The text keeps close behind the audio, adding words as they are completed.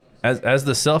As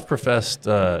the self-professed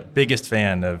biggest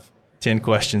fan of 10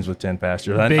 Questions with 10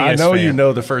 Pastors, I Biggest know fan. you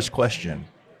know the first question.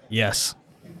 Yes.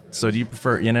 So do you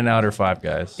prefer In-N-Out or Five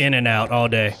Guys? In-N-Out all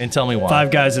day. And tell me why.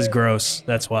 Five Guys is gross.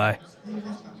 That's why.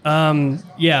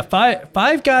 Yeah,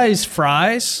 Five Guys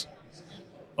fries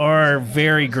are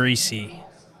very greasy.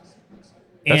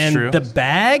 That's and true.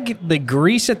 the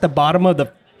grease at the bottom of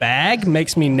the bag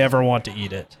makes me never want to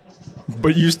eat it.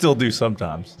 But you still do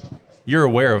sometimes. You're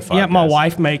aware of Five Guys. Yeah, my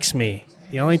wife makes me.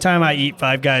 The only time I eat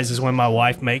Five Guys is when my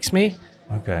wife makes me.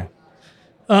 Okay.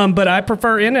 But I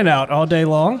prefer In-N-Out all day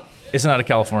long. It's not a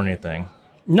California thing.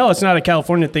 No, it's not a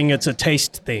California thing. It's a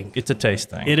taste thing. It's a taste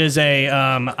thing. It is a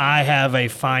I have a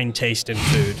fine taste in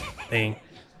food thing.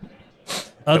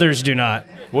 Others do not.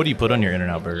 What do you put on your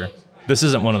In-N-Out burger? This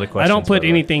isn't one of the questions. I don't put by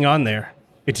the way. anything on there.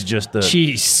 It's just the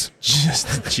Cheese.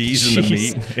 Just the cheese and the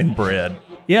Cheese. meat and bread.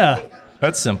 Yeah.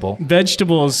 That's simple.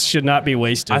 Vegetables should not be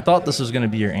wasted. I thought this was going to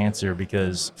be your answer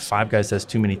because Five Guys has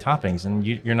too many toppings, and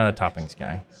you're not a toppings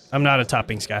guy. I'm not a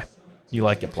toppings guy. You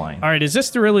like it plain. All right, is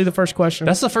this really the first question?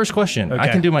 That's the first question. I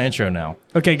Okay. can do my intro now.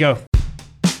 Okay, go.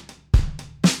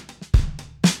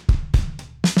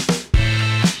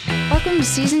 Welcome to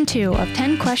Season 2 of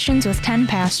 10 Questions with 10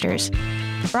 Pastors,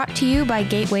 brought to you by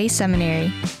Gateway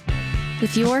Seminary,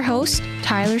 with your host,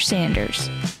 Tyler Sanders.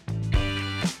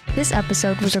 This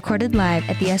episode was recorded live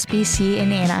at the SBC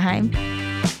in Anaheim.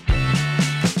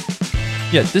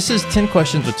 Yeah, this is 10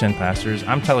 Questions with 10 Pastors.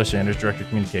 I'm Tyler Sanders, Director of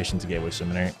Communications at Gateway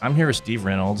Seminary. I'm here with Steve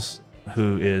Reynolds,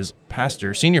 who is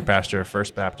senior pastor of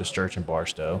First Baptist Church in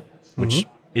Barstow, which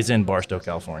is in Barstow,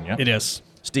 California. It is.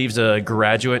 Steve's a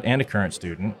graduate and a current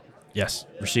student. Yes.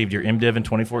 Received your MDiv in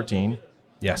 2014.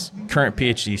 Yes. Current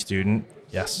PhD student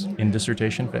Yes. in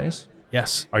dissertation phase.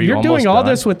 Yes. Are you You're doing almost all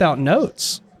done? this without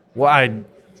notes. Well,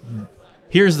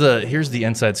 here's the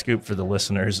inside scoop for the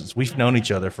listeners. Is we've known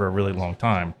each other for a really long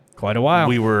time. Quite a while.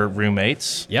 We were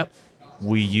roommates. Yep.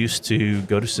 We used to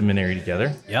go to seminary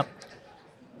together, Yep.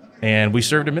 and we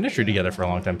served in ministry together for a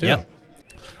long time too. Yep.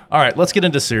 All right, let's get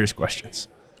into serious questions.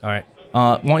 All right.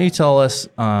 Why don't you tell us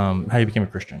how you became a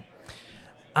Christian?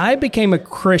 I became a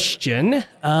Christian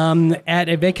at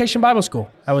a vacation Bible school.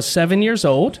 I was 7 years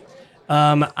old.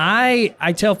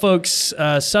 I tell folks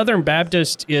Southern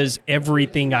Baptist is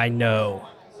everything I know.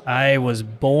 I was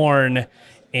born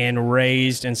and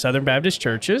raised in Southern Baptist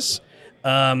churches.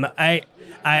 I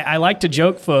like to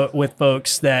joke with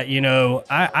folks that,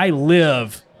 I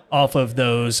live off of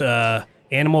those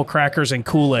animal crackers and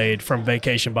Kool-Aid from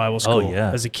Vacation Bible School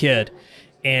as a kid.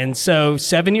 And so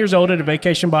 7 years old at a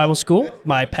Vacation Bible School,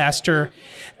 my pastor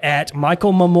at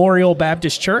Michael Memorial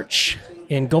Baptist Church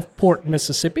in Gulfport,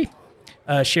 Mississippi,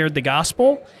 shared the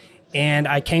gospel, and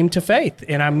I came to faith.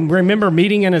 And I remember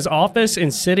meeting in his office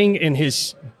and sitting in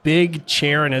his big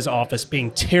chair in his office being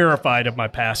terrified of my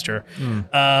pastor,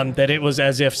 that it was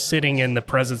as if sitting in the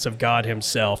presence of God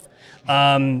himself.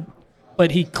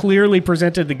 But he clearly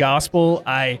presented the gospel.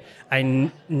 I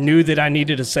knew that I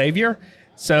needed a Savior,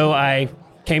 so I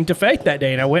came to faith that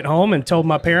day. And I went home and told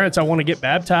my parents I want to get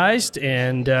baptized,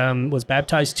 and was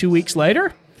baptized 2 weeks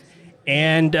later.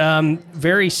 And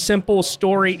very simple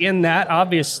story in that,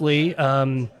 obviously,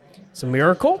 it's a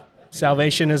miracle.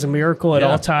 Salvation is a miracle at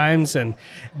all times. And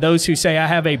those who say I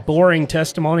have a boring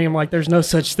testimony, I'm like, there's no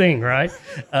such thing, right?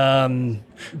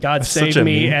 God saved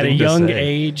me at a young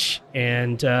age,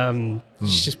 and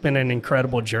it's just been an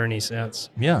incredible journey since.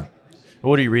 Yeah.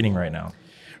 What are you reading right now?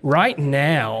 Right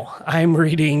now, I'm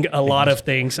reading a lot of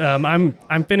things.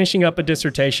 I'm finishing up a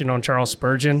dissertation on Charles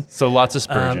Spurgeon. So lots of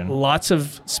Spurgeon. Lots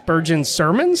of Spurgeon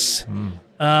sermons.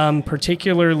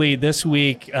 Particularly this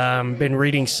week, been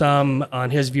reading some on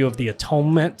his view of the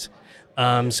atonement.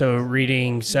 So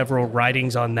reading several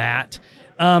writings on that.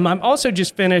 I'm also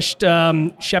just finished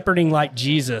Shepherding Like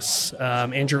Jesus.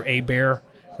 Andrew Abair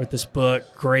wrote this book,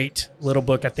 great little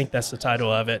book. I think that's the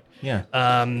title of it. Yeah.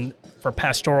 For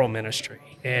pastoral ministry.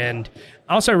 And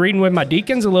also reading with my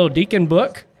deacons, a little deacon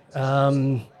book.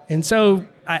 And so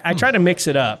I try to mix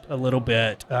it up a little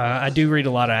bit. I do read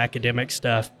a lot of academic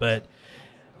stuff, but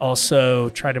also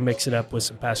try to mix it up with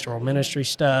some pastoral ministry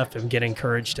stuff and get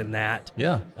encouraged in that.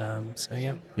 Yeah.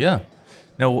 Yeah. Yeah.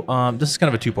 Now, this is kind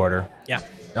of a two-parter. Yeah.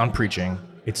 On preaching.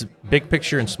 It's big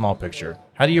picture and small picture.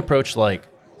 How do you approach,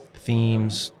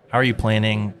 themes? How are you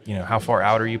planning? How far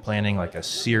out are you planning, a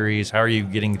series? How are you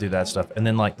getting through that stuff? And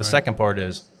then, the second part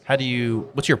is,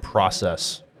 what's your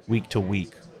process week to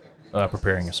week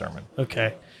preparing a sermon?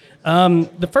 Okay.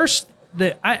 The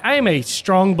I am a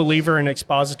strong believer in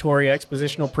expository,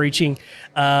 expositional preaching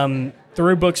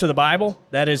through books of the Bible.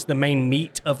 That is the main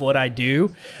meat of what I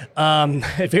do.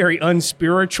 A very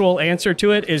unspiritual answer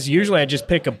to it is usually I just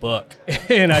pick a book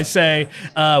and I say,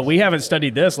 we haven't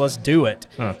studied this, let's do it.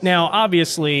 Now,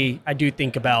 obviously, I do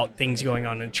think about things going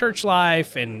on in church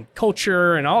life and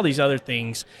culture and all these other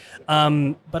things.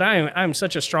 But I'm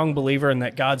such a strong believer in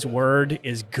that God's word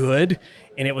is good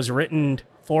and it was written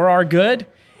for our good.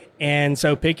 And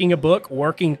so picking a book,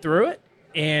 working through it,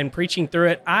 and preaching through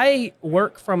it, I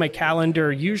work from a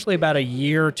calendar usually about a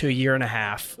year to a year and a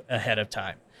half ahead of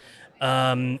time.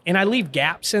 And I leave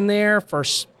gaps in there for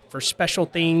special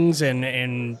things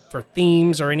and for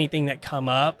themes or anything that come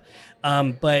up.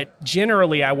 But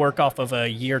generally, I work off of a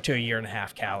year to a year and a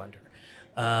half calendar.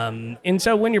 And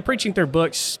so when you're preaching through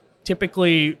books,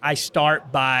 typically I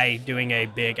start by doing a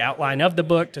big outline of the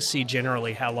book to see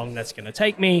generally how long that's going to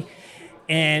take me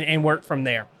and work from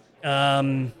there.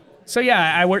 So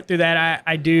yeah, I work through that.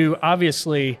 I do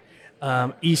obviously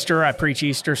Easter. I preach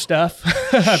Easter stuff.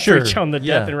 I preach on the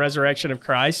death and resurrection of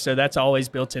Christ. So that's always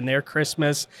built in there.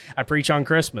 Christmas, I preach on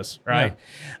Christmas, right?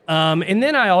 Yeah. And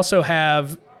then I also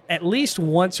have at least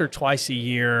once or twice a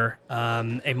year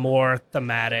a more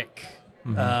thematic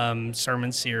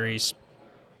sermon series.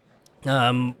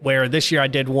 Where this year I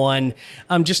did one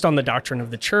just on the doctrine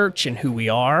of the church and who we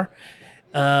are.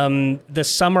 This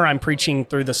summer I'm preaching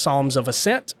through the Psalms of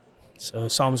Ascent. So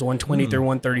Psalms 120 through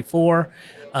 134.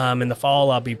 In the fall,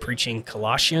 I'll be preaching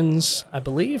Colossians, I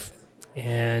believe.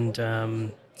 And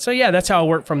so, yeah, that's how I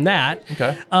work from that.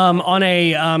 Okay. On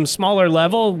a smaller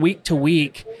level, week to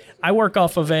week, I work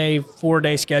off of a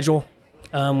 4-day schedule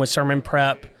with sermon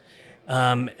prep,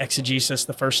 exegesis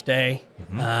the first day.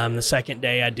 The second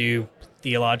day, I do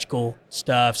theological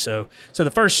stuff. So the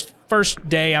first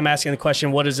day, I'm asking the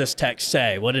question, what does this text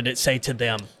say? What did it say to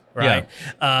them? Right.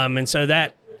 Yeah. And so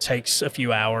that takes a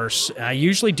few hours. I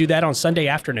usually do that on Sunday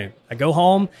afternoon. I go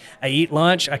home, I eat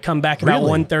lunch, I come back about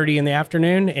 1:30 in the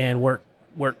afternoon and work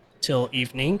till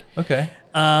evening. Okay.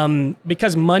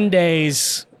 Because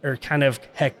Mondays are kind of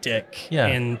hectic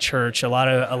in church. A lot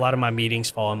of my meetings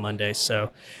fall on Mondays.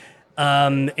 So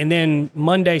and then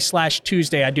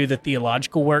Monday/Tuesday, I do the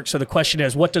theological work. So the question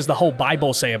is, what does the whole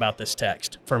Bible say about this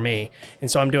text for me? And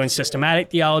so I'm doing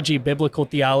systematic theology, biblical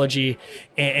theology,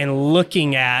 and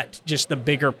looking at just the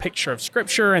bigger picture of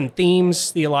Scripture and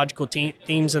themes, theological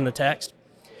themes in the text.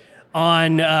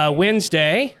 On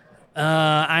Wednesday,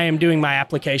 I am doing my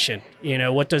application. You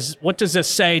know, what does this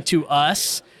say to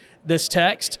us, this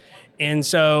text? And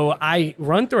so I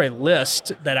run through a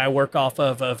list that I work off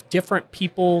of different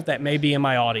people that may be in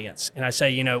my audience. And I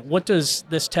say, you know, what does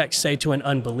this text say to an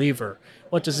unbeliever?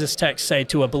 What does this text say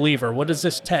to a believer? What does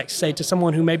this text say to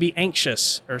someone who may be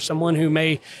anxious or someone who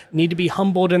may need to be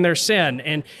humbled in their sin?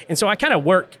 And so I kind of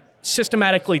work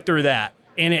systematically through that.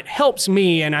 And it helps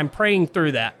me, and I'm praying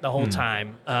through that the whole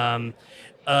time,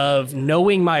 of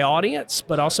knowing my audience,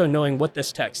 but also knowing what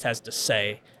this text has to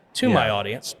say to my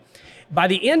audience. By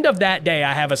the end of that day,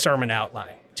 I have a sermon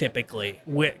outline, typically,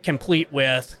 complete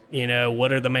with, you know,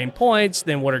 what are the main points,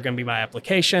 then what are going to be my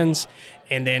applications,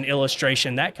 and then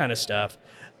illustration, that kind of stuff.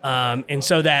 And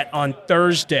so that on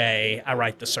Thursday, I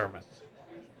write the sermon.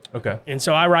 Okay. And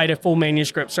so I write a full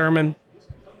manuscript sermon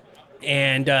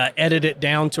and edit it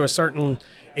down to a certain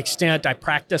extent. I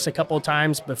practice a couple of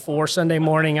times before Sunday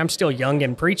morning. I'm still young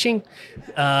in preaching.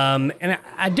 And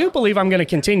I do believe I'm going to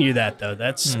continue that, though.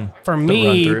 That's, for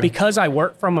me, because I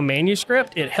work from a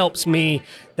manuscript, it helps me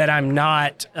that I'm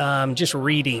not just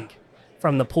reading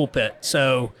from the pulpit.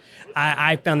 So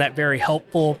I found that very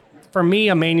helpful. For me,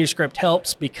 a manuscript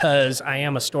helps because I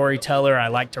am a storyteller. I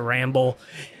like to ramble,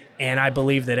 and I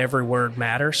believe that every word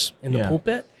matters in the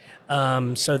pulpit.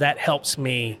 So that helps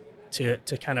me to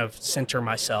kind of center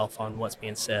myself on what's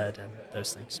being said and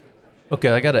those things. Okay,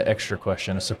 I got an extra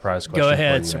question, a surprise question. Go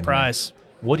ahead, surprise.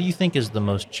 What do you think is the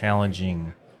most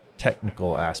challenging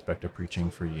technical aspect of preaching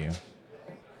for you?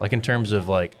 Like in terms of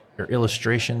like your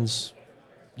illustrations,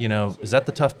 you know, is that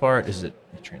the tough part? Is it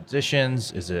the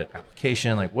transitions? Is it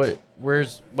application? Like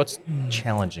what's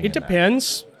challenging? It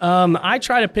depends. I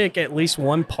try to pick at least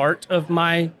one part of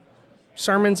my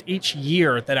sermons each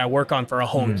year that I work on for a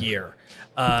whole year.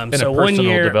 In a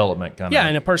personal development kind of. Yeah,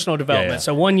 in a personal development. Yeah.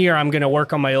 So one year I'm going to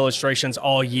work on my illustrations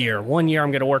all year. One year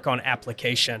I'm going to work on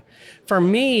application. For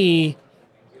me,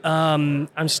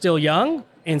 I'm still young,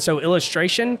 and so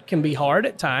illustration can be hard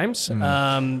at times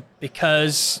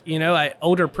because, you know,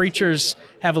 older preachers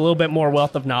have a little bit more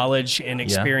wealth of knowledge and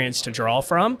experience to draw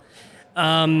from.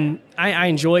 I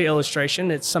enjoy illustration.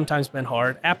 It's sometimes been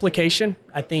hard. Application,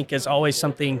 I think, is always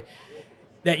something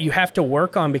that you have to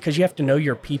work on because you have to know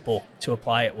your people to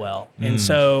apply it well. And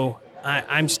so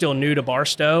I'm still new to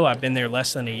Barstow. I've been there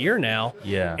less than a year now.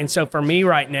 Yeah. And so for me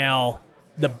right now,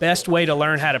 the best way to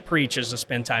learn how to preach is to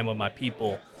spend time with my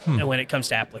people and when it comes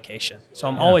to application. So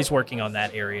I'm always working on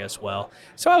that area as well.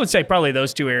 So I would say probably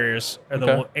those two areas are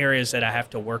the areas that I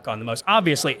have to work on the most.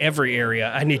 Obviously, every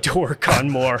area I need to work on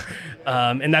more.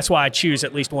 And that's why I choose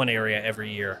at least one area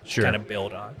every year to kind of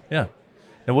build on. Yeah.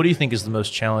 Now, what do you think is the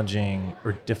most challenging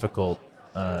or difficult,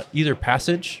 either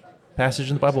passage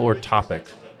in the Bible or topic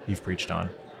you've preached on?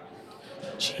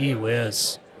 Gee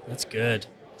whiz, that's good.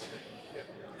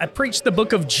 I preached the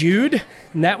book of Jude,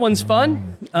 and that one's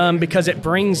fun because it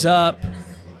brings up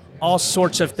all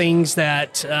sorts of things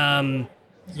that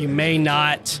you may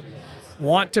not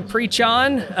want to preach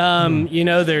on. You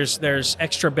know, there's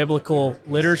extra biblical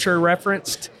literature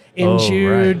referenced in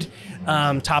Jude. Right.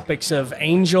 Topics of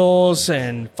angels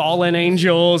and fallen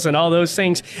angels and all those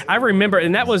things. I remember,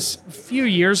 and that was a few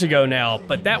years ago now,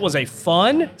 but that was a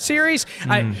fun series.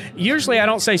 Usually I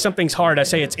don't say something's hard, I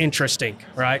say it's interesting,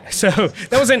 right? So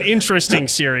that was an interesting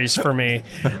series for me.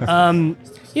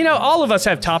 You know, all of us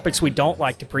have topics we don't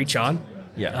like to preach on.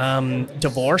 Yeah.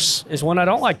 Divorce is one I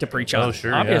don't like to preach on. Oh,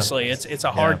 sure. Obviously, it's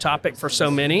a hard topic for so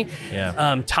many.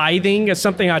 Yeah. Tithing is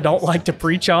something I don't like to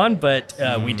preach on, but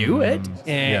we do it,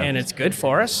 and it's good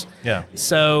for us. Yeah.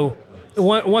 So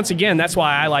once again, that's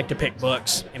why I like to pick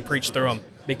books and preach through them,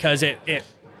 because it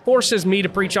forces me to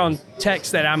preach on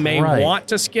texts that I may want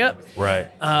to skip. Right.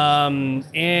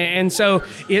 And so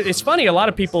it's funny, a lot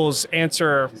of people's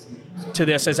answer to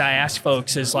this, as I ask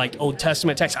folks, is like Old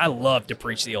Testament text. I love to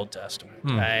preach the Old Testament.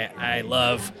 I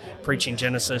love preaching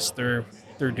Genesis through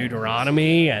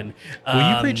Deuteronomy, and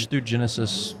well, you preached through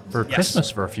Genesis for Christmas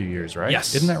for a few years, right?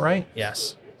 Yes. Isn't that right?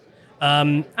 Yes.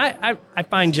 I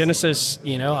find Genesis,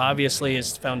 you know, obviously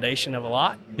is the foundation of a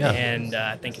lot, and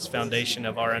I think it's foundation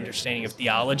of our understanding of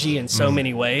theology in so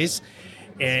many ways.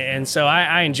 And so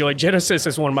I enjoy Genesis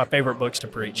as one of my favorite books to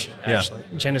preach. Actually,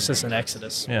 Genesis and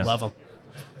Exodus, love them.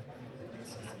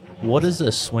 What is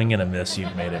a swing and a miss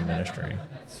you've made in ministry?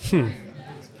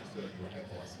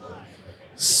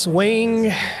 Swing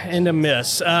and a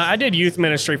miss. I did youth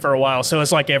ministry for a while, so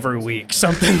it's like every week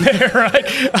something there,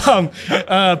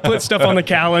 right? Put stuff on the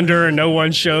calendar and no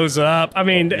one shows up. I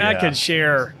mean, I could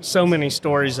share so many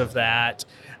stories of that.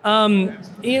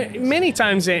 Many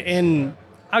times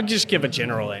I'll just give a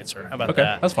general answer. How about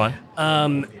that? That's fine.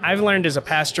 I've learned as a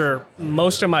pastor,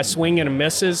 most of my swing and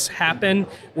misses happen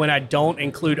when I don't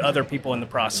include other people in the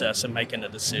process of making a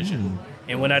decision.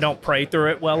 And when I don't pray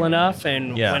through it well enough,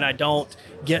 and when I don't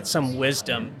get some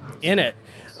wisdom in it.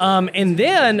 And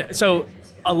then, so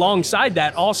alongside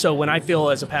that, also when I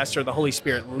feel as a pastor, the Holy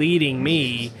Spirit leading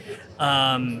me,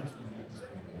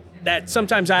 that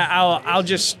sometimes I'll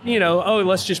just,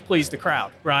 let's just please the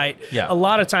crowd, right? Yeah. A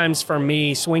lot of times for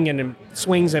me,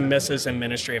 swings and misses in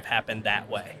ministry have happened that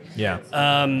way. Yeah.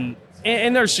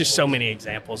 And there's just so many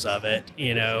examples of it,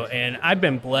 and I've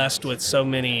been blessed with so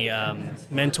many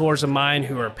mentors of mine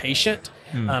who are patient,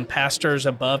 pastors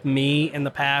above me in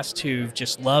the past who've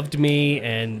just loved me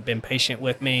and been patient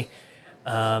with me.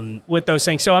 With those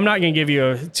things. So I'm not going to give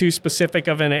you too specific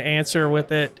of an answer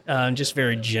with it, just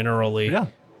very generally. Yeah.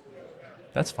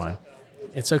 That's fine.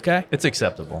 It's okay? It's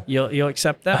acceptable. You'll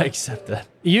accept that? I accept that.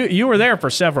 You were there for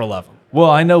several of them. Well,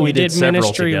 I know we did several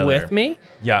ministry together. with me?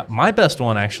 Yeah, my best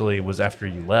one actually was after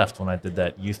you left when I did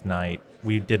that youth night.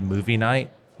 We did movie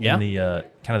night in the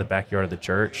kind of the backyard of the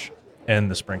church, and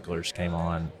the sprinklers came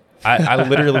on. I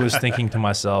literally was thinking to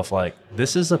myself, like,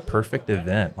 this is a perfect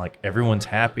event. Like, everyone's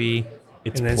happy.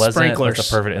 It's pleasant. Sprinklers. It's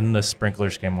a perfect. And the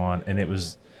sprinklers came on, and it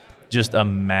was just a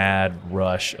mad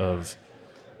rush of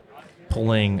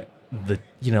pulling the,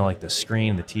 like the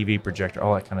screen, the TV projector,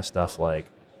 all that kind of stuff, like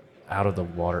out of the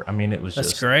water. I mean, it was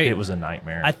That's just great. It was a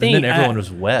nightmare. I think and then everyone was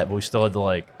wet, but we still had to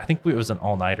I think it was an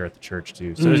all-nighter at the church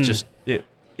too. So it was just it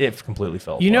completely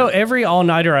fell apart. Every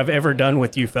all-nighter I've ever done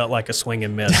with you felt like a swing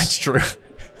and miss. That's true.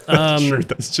 That's true.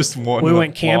 That's just one. We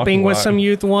went camping with some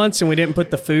youth once, and we didn't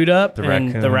put the food up,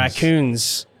 and the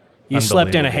raccoons. You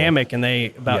slept in a hammock, and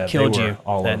they about killed you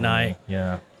that night.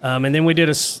 Yeah. And then we did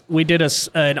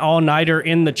an all-nighter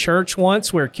in the church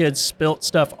once where kids spilt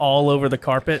stuff all over the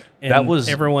carpet. And that was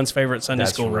everyone's favorite Sunday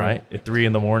school room. Right. At 3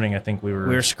 a.m, I think we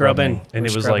were scrubbing. And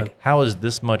it was like, how is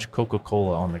this much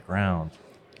Coca-Cola on the ground?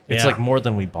 It's like more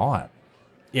than we bought.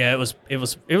 Yeah, it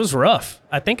was rough.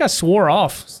 I think I swore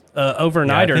off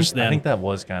overnighters then. I think that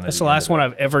was kind of. That's the last one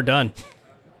I've ever done.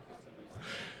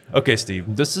 Okay,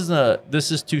 Steve. This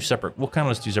is two separate. We'll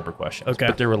count as two separate questions. Okay,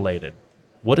 but they're related.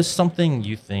 What is something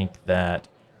you think that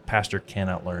pastor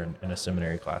cannot learn in a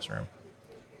seminary classroom?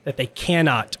 that they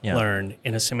cannot Yeah. learn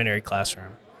in a seminary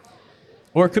classroom.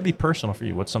 Or it could be personal for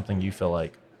you. What's something you feel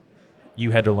like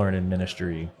you had to learn in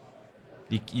ministry?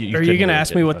 Are you couldn't going to really ask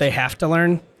get me in what they question? have to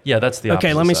learn? Yeah, that's the Okay,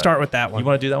 opposite let me side. start with that one. You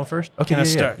want to do that one first? Okay, Can I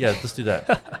yeah, start? Yeah, let's do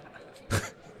that.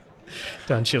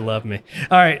 Don't you love me?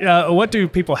 All right. What do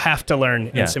people have to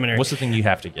learn Yeah. in seminary? What's the thing you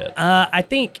have to get? I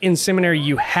think in seminary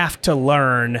you have to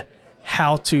learn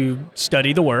how to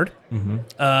study the Word.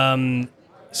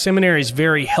 Seminary is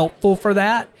very helpful for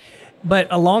that. But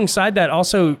alongside that,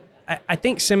 also, I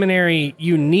think seminary,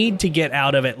 you need to get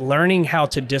out of it learning how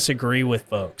to disagree with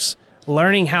folks,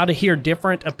 learning how to hear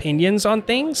different opinions on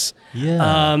things,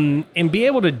 Yeah. and be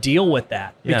able to deal with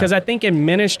that. Yeah. Because I think in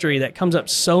ministry that comes up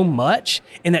so much,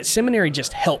 and that seminary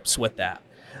just helps with that.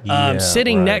 Yeah,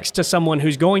 Sitting right. next to someone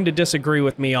who's going to disagree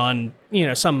with me on,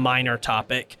 some minor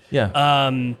topic. Yeah.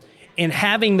 And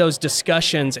having those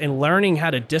discussions and learning how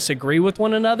to disagree with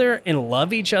one another and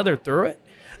love each other through it.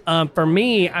 For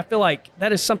me, I feel like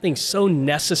that is something so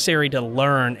necessary to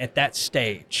learn at that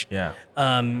stage. Yeah.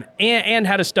 And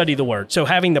how to study the Word. So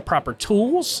having the proper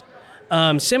tools.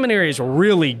 Seminary is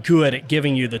really good at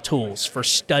giving you the tools for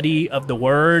study of the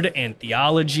Word and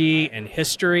theology and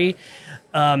history.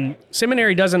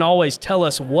 Seminary doesn't always tell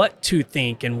us what to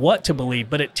think and what to believe,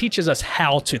 but it teaches us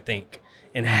how to think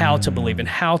and how to believe and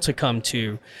how to come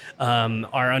to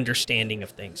our understanding of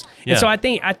things. Yeah. And so I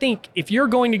think if you're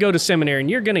going to go to seminary and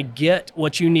you're going to get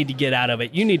what you need to get out of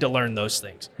it, you need to learn those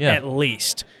things Yeah. at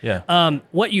least. Yeah.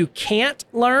 What you can't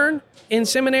learn in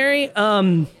seminary,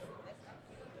 I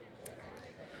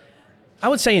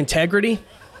would say integrity.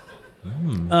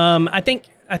 I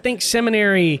think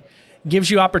seminary gives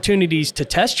you opportunities to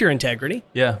test your integrity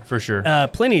Yeah, for sure.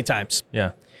 plenty of times,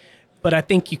 Yeah. but I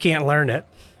think you can't learn it.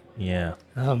 Yeah.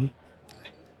 I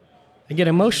get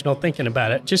emotional thinking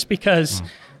about it just because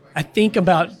I think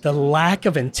about the lack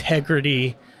of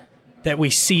integrity that we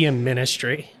see in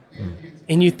ministry.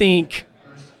 And you think,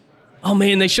 oh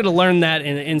man, they should have learned that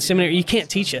in seminary. You can't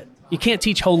teach it. You can't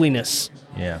teach holiness.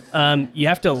 Yeah. You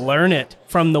have to learn it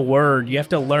from the Word. You have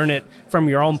to learn it from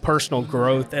your own personal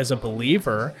growth as a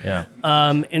believer. Yeah.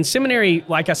 And seminary,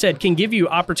 like I said, can give you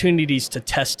opportunities to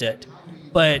test it.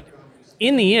 But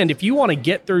in the end, if you want to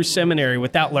get through seminary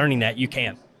without learning that, you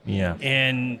can. Yeah.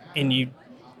 And you,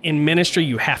 in ministry,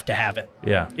 you have to have it.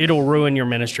 Yeah. It'll ruin your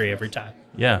ministry every time.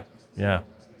 Yeah. Yeah.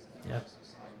 Yeah.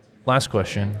 Last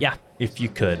question. Yeah. If you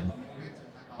could,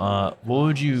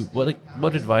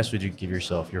 what advice would you give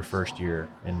yourself your first year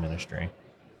in ministry?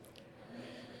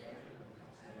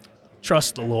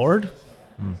 Trust the Lord.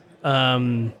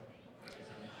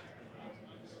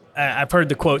 I've heard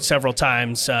the quote several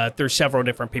times through several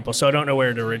different people, so I don't know where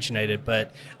it originated,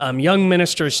 but young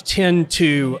ministers tend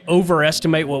to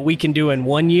overestimate what we can do in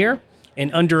 1 year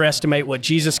and underestimate what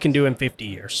Jesus can do in 50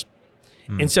 years.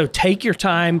 And so take your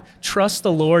time, trust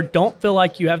the Lord. Don't feel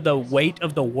like you have the weight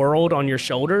of the world on your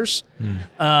shoulders.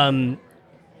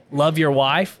 Love your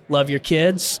wife, love your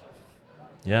kids,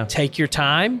 Yeah. take your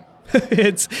time.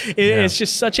 It's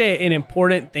just such an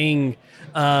important thing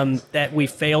that we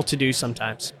fail to do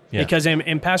sometimes. Yeah. Because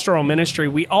in pastoral ministry,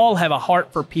 we all have a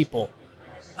heart for people,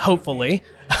 hopefully.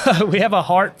 We have a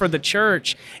heart for the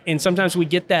church, and sometimes we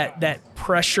get that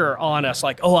pressure on us,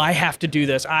 like, oh, I have to do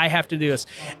this. I have to do this.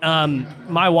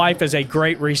 My wife is a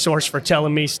great resource for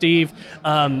telling me, Steve,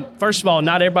 first of all,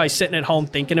 not everybody's sitting at home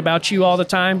thinking about you all the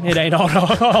time. It ain't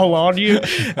all on you.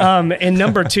 And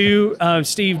number two,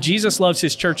 Steve, Jesus loves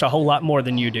his church a whole lot more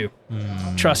than you do.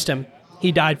 Trust him.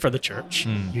 He died for the church.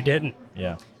 You didn't.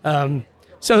 Yeah.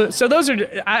 So those are,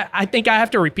 I think I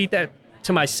have to repeat that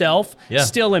to myself, Yeah.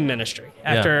 still in ministry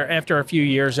after a few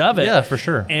years of it. Yeah, for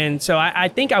sure. And so I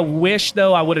think I wish,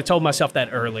 though, I would have told myself that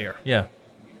earlier. Yeah.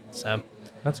 So,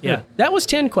 That's good. yeah, that was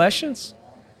 10 questions.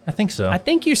 I think so. I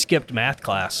think you skipped math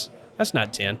class. That's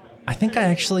not 10. I think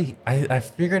I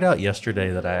figured out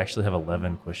yesterday that I actually have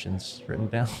 11 questions written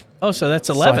down. Oh, so that's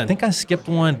So 11. I think I skipped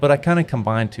one, but I kind of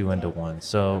combined two into one.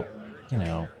 So,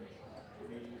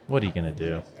 what are you going to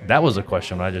do? That was a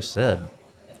question I just said.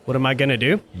 What am I going to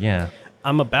do? Yeah.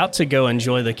 I'm about to go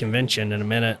enjoy the convention in a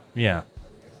minute. Yeah.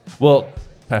 Well,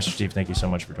 Pastor Steve, thank you so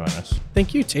much for joining us.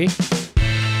 Thank you, T.